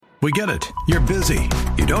We get it. You're busy.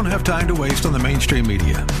 You don't have time to waste on the mainstream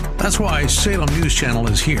media. That's why Salem News Channel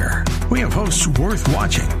is here. We have hosts worth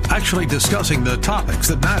watching, actually discussing the topics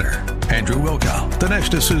that matter. Andrew Wilkow,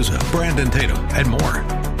 Dinesh D'Souza, Brandon Tatum, and more.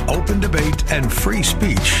 Open debate and free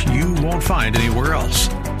speech you won't find anywhere else.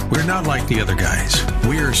 We're not like the other guys.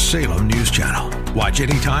 We're Salem News Channel. Watch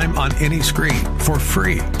anytime on any screen for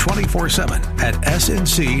free 24/7 at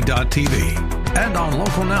snc.tv and on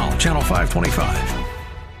Local Now, Channel 525.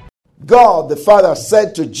 God the Father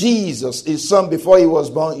said to Jesus, his son, before he was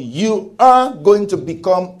born, you are going to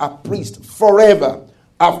become a priest forever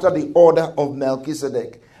after the order of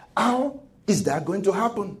Melchizedek. How is that going to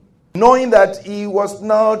happen? Knowing that he was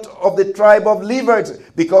not of the tribe of Levites,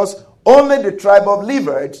 because only the tribe of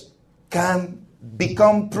Levites can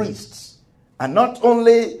become priests. And not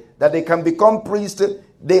only that they can become priests,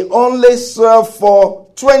 they only serve for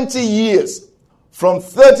 20 years. From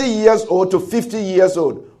 30 years old to 50 years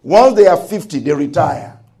old. Once they are 50, they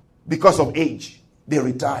retire. Because of age, they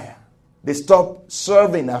retire. They stop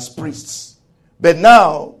serving as priests. But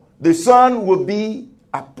now, the son will be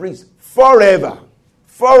a priest forever.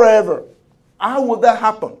 Forever. How will that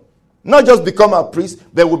happen? Not just become a priest,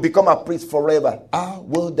 but will become a priest forever. How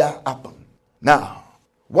will that happen? Now,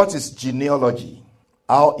 what is genealogy?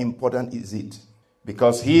 How important is it?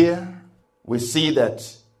 Because here we see that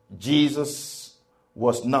Jesus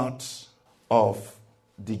was not of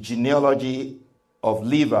the genealogy of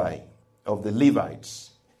Levi, of the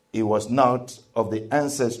Levites. He was not of the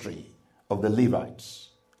ancestry of the Levites.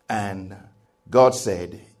 And God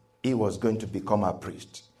said he was going to become a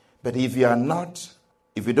priest. But if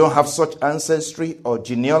you don't have such ancestry or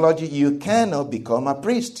genealogy, you cannot become a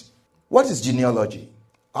priest. What is genealogy?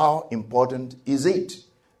 How important is it?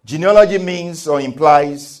 Genealogy means or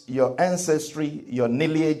implies your ancestry, your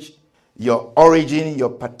lineage, your origin, your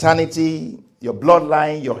paternity, your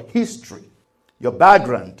bloodline, your history, your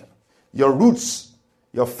background, your roots,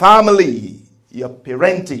 your family, your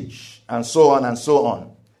parentage, and so on and so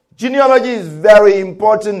on. Genealogy is very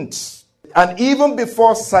important. And even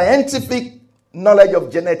before scientific knowledge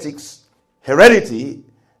of genetics, heredity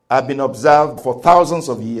had been observed for thousands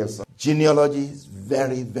of years. Genealogy is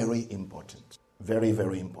very, very important. Very,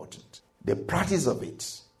 very important. The practice of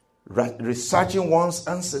it, researching one's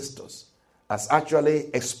ancestors, has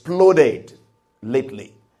actually exploded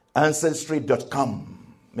lately.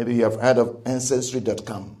 Ancestry.com, maybe you have heard of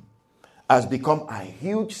Ancestry.com, has become a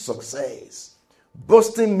huge success,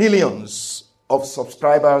 boasting millions of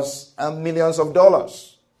subscribers and millions of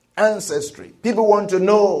dollars. Ancestry. People want to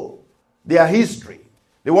know their history.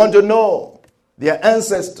 They want to know their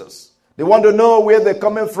ancestors. They want to know where they're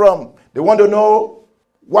coming from. They want to know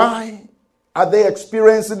why are they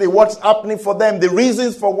experiencing what's happening for them, the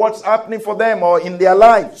reasons for what's happening for them or in their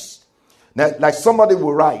lives. Now, like somebody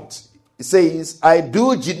will write, it says, I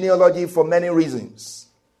do genealogy for many reasons.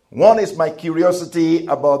 One is my curiosity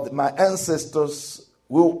about my ancestors,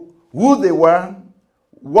 who they were,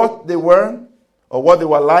 what they were, or what they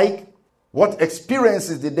were like, what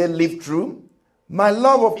experiences did they live through. My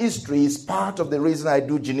love of history is part of the reason I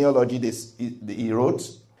do genealogy, he wrote.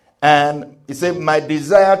 And he said, my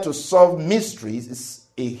desire to solve mysteries is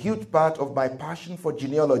a huge part of my passion for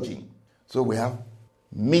genealogy. So we have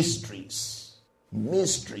mysteries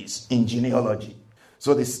in genealogy.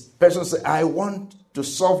 So this person said, I want to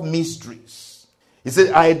solve mysteries. He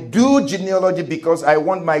said, I do genealogy because I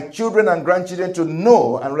want my children and grandchildren to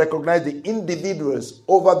know and recognize the individuals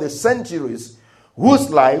over the centuries whose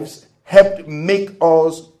lives helped make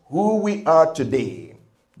us who we are today.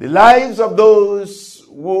 The lives of those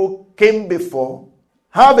who came before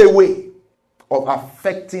have a way of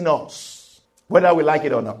affecting us, whether we like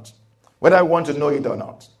it or not, whether we want to know it or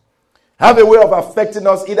not. Have a way of affecting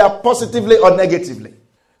us either positively or negatively.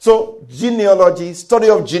 So genealogy, study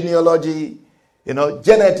of genealogy,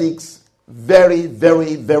 genetics, very,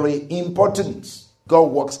 very, very important.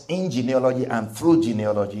 God works in genealogy and through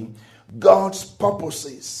genealogy. God's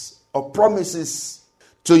purposes or promises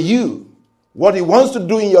to you, what he wants to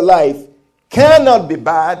do in your life, cannot be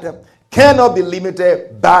bad, cannot be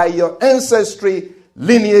limited by your ancestry,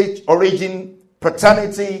 lineage, origin,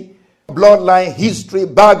 paternity, bloodline, history,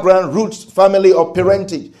 background, roots, family, or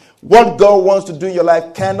parentage. What God wants to do in your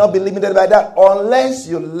life cannot be limited by that unless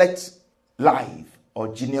you let life or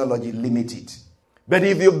genealogy limit it. But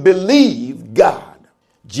if you believe God,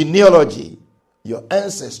 genealogy, your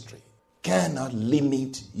ancestry, cannot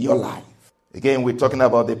limit your life. Again, we're talking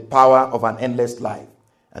about the power of an endless life.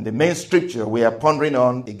 And the main scripture we are pondering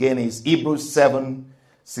on, again, is Hebrews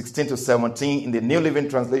 7:16-17 in the New Living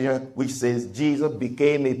Translation, which says, Jesus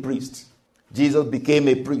became a priest. Jesus became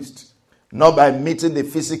a priest. not by meeting the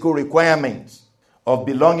physical requirements of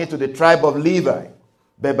belonging to the tribe of Levi,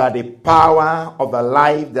 but by the power of a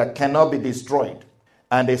life that cannot be destroyed.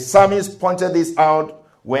 And the psalmist pointed this out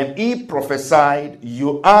when he prophesied,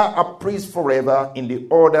 "You are a priest forever in the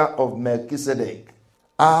order of Melchizedek."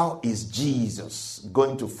 How is Jesus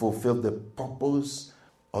going to fulfill the purpose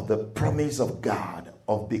of the promise of God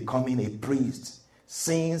of becoming a priest,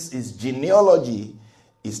 since his genealogy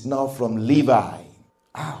is now from Levi?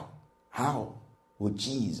 How would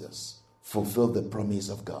Jesus fulfill the promise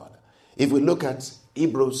of God? If we look at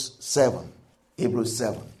Hebrews 7, if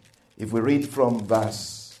we read from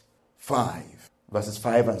verses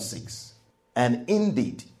 5 and 6, "And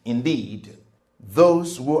indeed,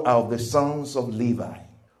 those who are of the sons of Levi,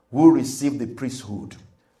 who receive the priesthood,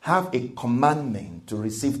 have a commandment to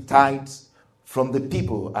receive tithes from the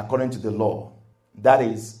people according to the law, that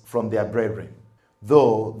is, from their brethren,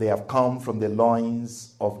 though they have come from the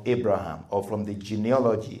loins of Abraham," or from the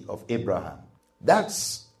genealogy of Abraham.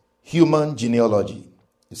 That's human genealogy.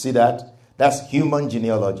 You see that? That's human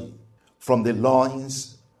genealogy, from the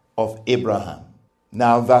loins of Abraham.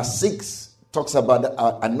 Now, verse 6 talks about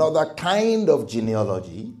another kind of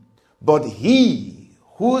genealogy, but he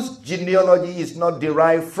whose genealogy is not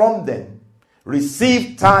derived from them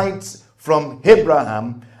received tithes from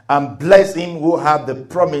Abraham and blessed him who had the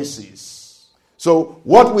promises. So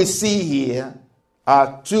what we see here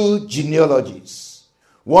are two genealogies,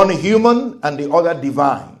 one human and the other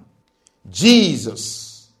divine.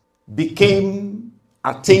 Jesus became,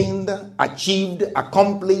 attained, achieved,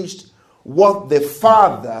 accomplished what the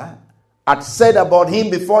Father had said about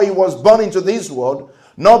him before he was born into this world,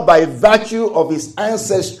 not by virtue of his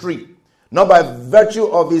ancestry, not by virtue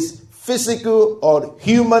of his physical or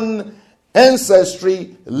human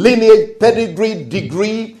ancestry, lineage, pedigree,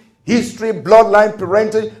 degree, history, bloodline,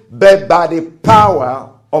 parentage, but by the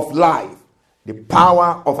power of life, the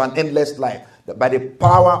power of an endless life, by the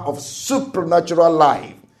power of supernatural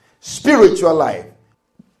life, spiritual life,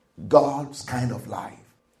 God's kind of life.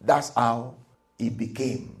 That's how he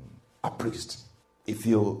became a priest. If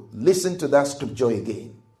you listen to that scripture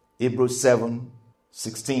again, Hebrews 7,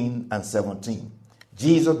 16 and 17,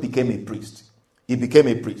 Jesus became a priest. He became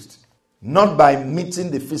a priest, not by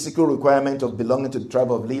meeting the physical requirement of belonging to the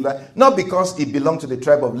tribe of Levi, not because he belonged to the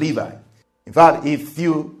tribe of Levi. In fact, if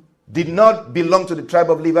you did not belong to the tribe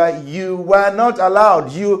of Levi, you were not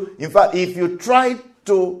allowed. In fact, if you tried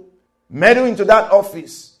to meddle into that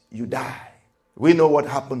office, you die. We know what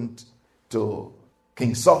happened to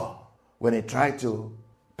King Saul when he tried to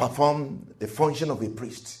perform the function of a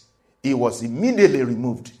priest. He was immediately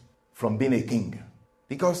removed from being a king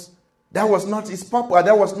because that was not his purpose,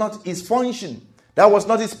 that was not his function, that was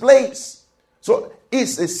not his place. So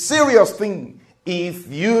it's a serious thing.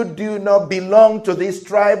 If you do not belong to this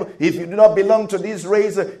tribe, if you do not belong to this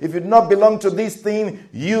race, if you do not belong to this thing,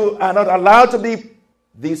 you are not allowed to be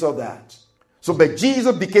this or that. So, but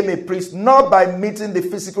Jesus became a priest not by meeting the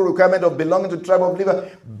physical requirement of belonging to the tribe of Levi,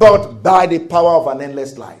 but by the power of an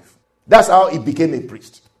endless life. That's how he became a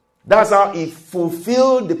priest. That's how he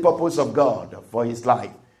fulfilled the purpose of God for his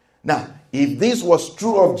life. Now, if this was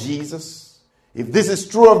true of Jesus, if this is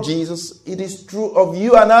true of Jesus, it is true of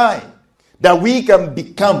you and I, that we can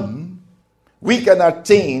become, we can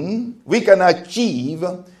attain, we can achieve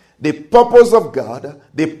the purpose of God,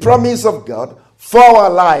 the promise of God for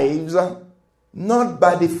our lives, not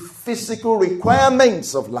by the physical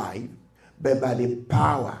requirements of life, but by the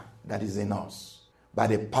power that is in us, by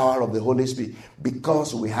the power of the Holy Spirit.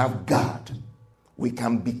 Because we have God, we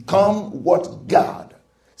can become what God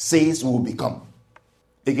says we will become.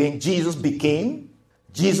 Again, Jesus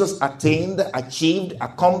attained, achieved,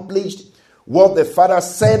 accomplished what the Father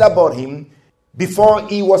said about him before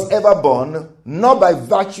he was ever born, not by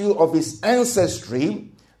virtue of his ancestry,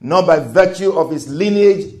 not by virtue of his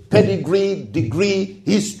lineage, pedigree, degree,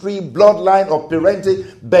 history, bloodline, or parentage,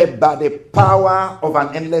 but by the power of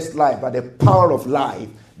an endless life, by the power of life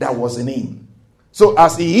that was in him. So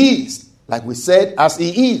as he is, like we said, as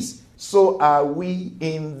he is, so are we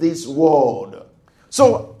in this world.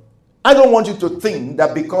 So I don't want you to think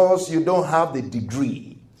that because you don't have the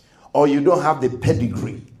degree, or you don't have the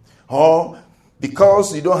pedigree, or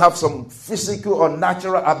because you don't have some physical or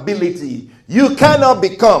natural ability, you cannot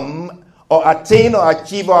become or attain or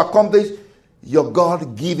achieve or accomplish your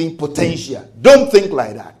God-given potential. Don't think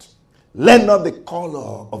like that. Let not the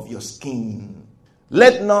color of your skin,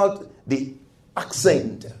 let not the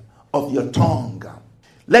accent of your tongue,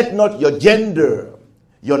 let not your gender,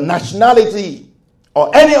 your nationality,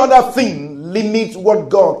 or any other thing limit what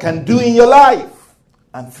God can do in your life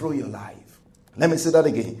and through your life. Let me say that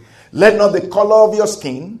again. Let not the color of your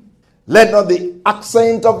skin, Let not the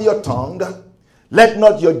accent of your tongue, let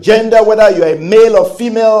not your gender, whether you are a male or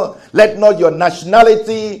female, let not your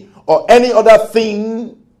nationality or any other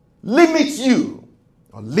thing limit you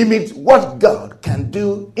or limit what God can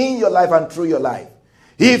do in your life and through your life.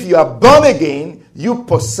 If you are born again, you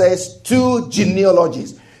possess two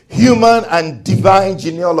genealogies, human and divine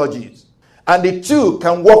genealogies. And the two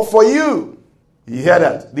can work for you. You hear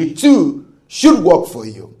that? The two should work for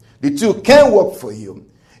you. The two can work for you.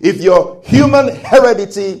 If your human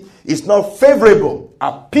heredity is not favorable,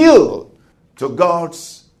 appeal to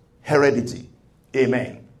God's heredity.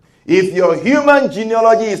 Amen. If your human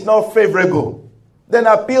genealogy is not favorable, then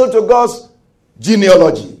appeal to God's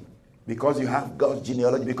genealogy. Because you have God's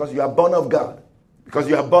genealogy, because you are born of God. Because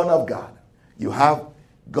you are born of God. You have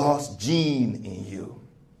God's gene in you.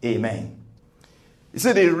 Amen. You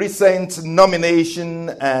see, the recent nomination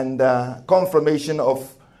and confirmation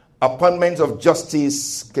of appointment of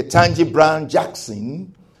Justice Ketanji Brown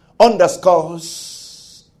Jackson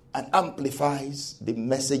underscores and amplifies the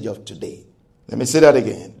message of today. Let me say that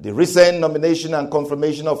again. The recent nomination and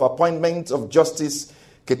confirmation of appointment of Justice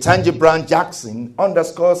Ketanji Brown Jackson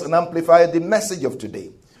underscores and amplifies the message of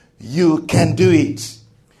today. You can do it.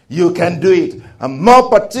 You can do it. And more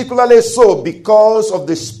particularly so because of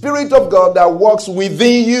the Spirit of God that works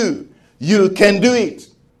within you. You can do it.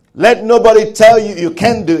 Let nobody tell you you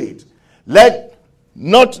can't do it. Let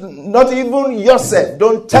not even yourself.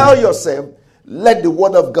 Don't tell yourself. Let the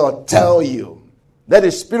Word of God tell you. Let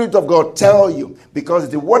the Spirit of God tell you. Because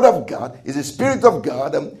the Word of God is the Spirit of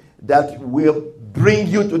God that will bring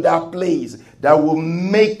you to that place. That will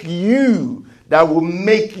make you. That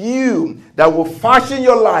will fashion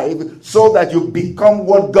your life so that you become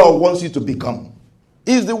what God wants you to become.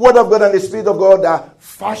 It's the Word of God and the Spirit of God that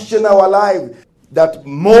fashion our life, that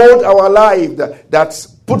mold our life, that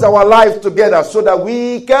put our life together so that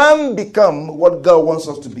we can become what God wants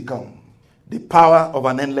us to become. The power of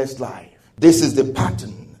an endless life. This is the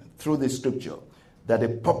pattern through the scripture that the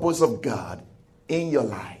purpose of God in your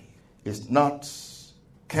life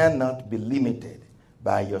cannot be limited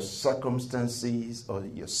by your circumstances or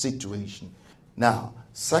your situation. Now,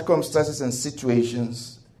 circumstances and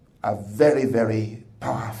situations are very, very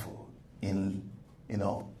powerful in,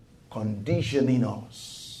 conditioning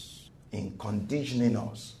us.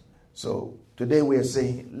 So today we are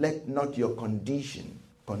saying, let not your condition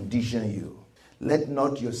condition you. Let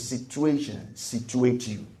not your situation situate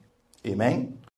you. Amen?